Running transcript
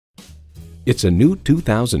It's a new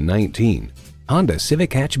 2019 Honda Civic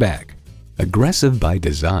hatchback. Aggressive by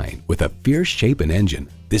design with a fierce shape and engine,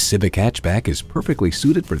 this Civic hatchback is perfectly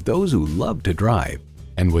suited for those who love to drive.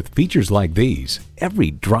 And with features like these, every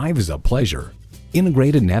drive is a pleasure.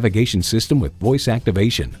 Integrated navigation system with voice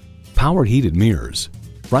activation, power heated mirrors,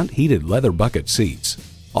 front heated leather bucket seats,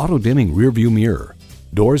 auto-dimming rearview mirror,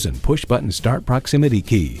 doors and push-button start proximity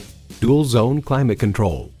key, dual-zone climate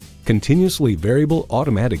control, continuously variable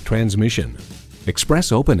automatic transmission,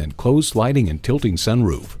 express open and closed sliding and tilting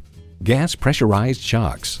sunroof, gas pressurized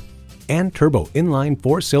shocks, and turbo inline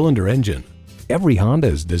 4-cylinder engine. Every Honda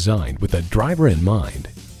is designed with the driver in mind.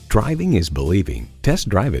 Driving is believing. Test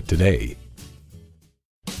drive it today.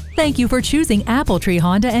 Thank you for choosing Appletree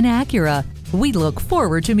Honda and Acura. We look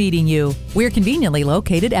forward to meeting you. We're conveniently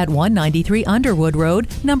located at 193 Underwood Road,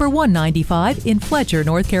 number 195 in Fletcher,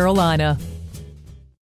 North Carolina.